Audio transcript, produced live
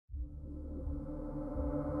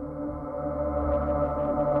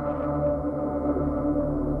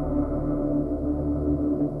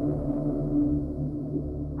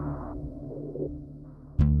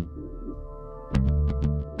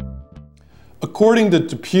According to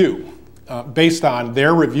DePuy, based on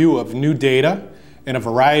their review of new data in a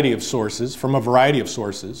variety of sources,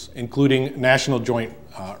 including National Joint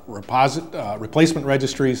Replacement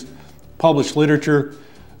Registries, published literature,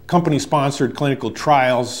 company-sponsored clinical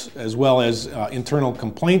trials, as well as internal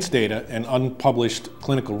complaints data and unpublished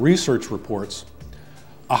clinical research reports,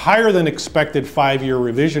 a higher than expected 5-year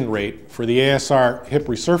revision rate for the ASR hip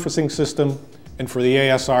resurfacing system and for the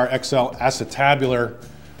ASR XL acetabular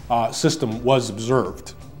system was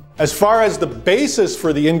observed. As far as the basis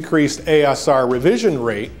for the increased ASR revision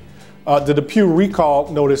rate, the DePuy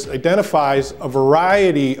recall notice identifies a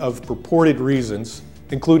variety of purported reasons,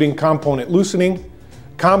 including component loosening,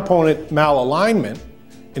 component malalignment,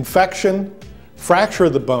 infection, fracture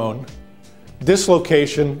of the bone,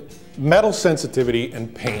 dislocation, metal sensitivity,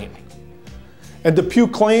 and pain. And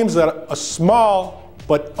DePuy claims that a small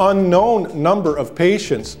but unknown number of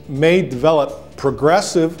patients may develop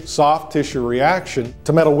progressive soft tissue reaction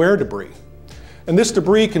to metal wear debris. And this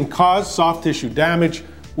debris can cause soft tissue damage,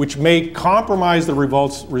 which may compromise the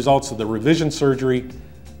results of the revision surgery,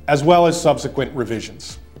 as well as subsequent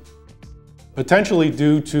revisions. Potentially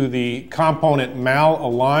due to the component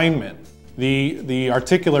malalignment, the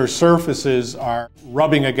articular surfaces are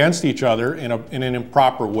rubbing against each other in an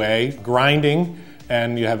improper way, grinding,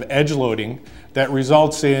 and you have edge loading that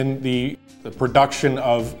results in the production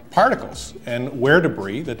of particles and wear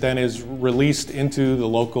debris that then is released into the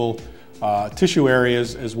local tissue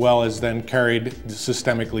areas, as well as then carried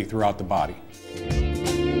systemically throughout the body.